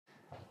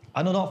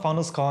Underdog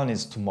Founders Con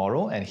is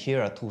tomorrow, and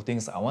here are two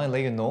things I want to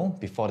let you know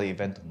before the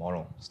event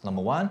tomorrow. So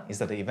number one is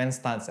that the event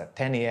starts at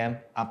 10 a.m.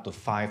 up to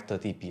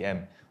 5:30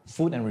 p.m.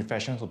 Food and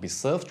refreshments will be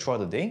served throughout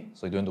the day,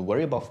 so you don't have to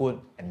worry about food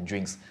and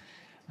drinks.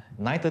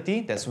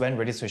 9:30, that's when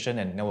registration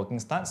and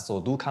networking starts, so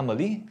do come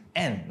early.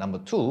 And number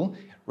two,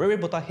 where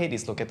Botak Head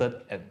is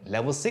located at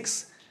level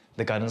 6,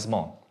 the Gardens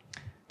Mall.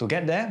 To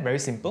get there, very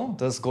simple,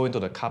 just go into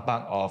the car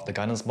park of the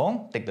Gardens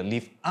Mall, take the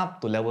lift up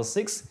to level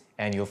 6,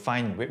 and you'll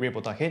find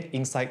Botak Head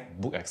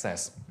inside book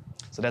access.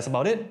 So that's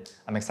about it.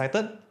 I'm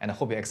excited, and I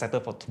hope you're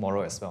excited for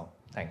tomorrow as well.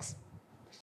 Thanks.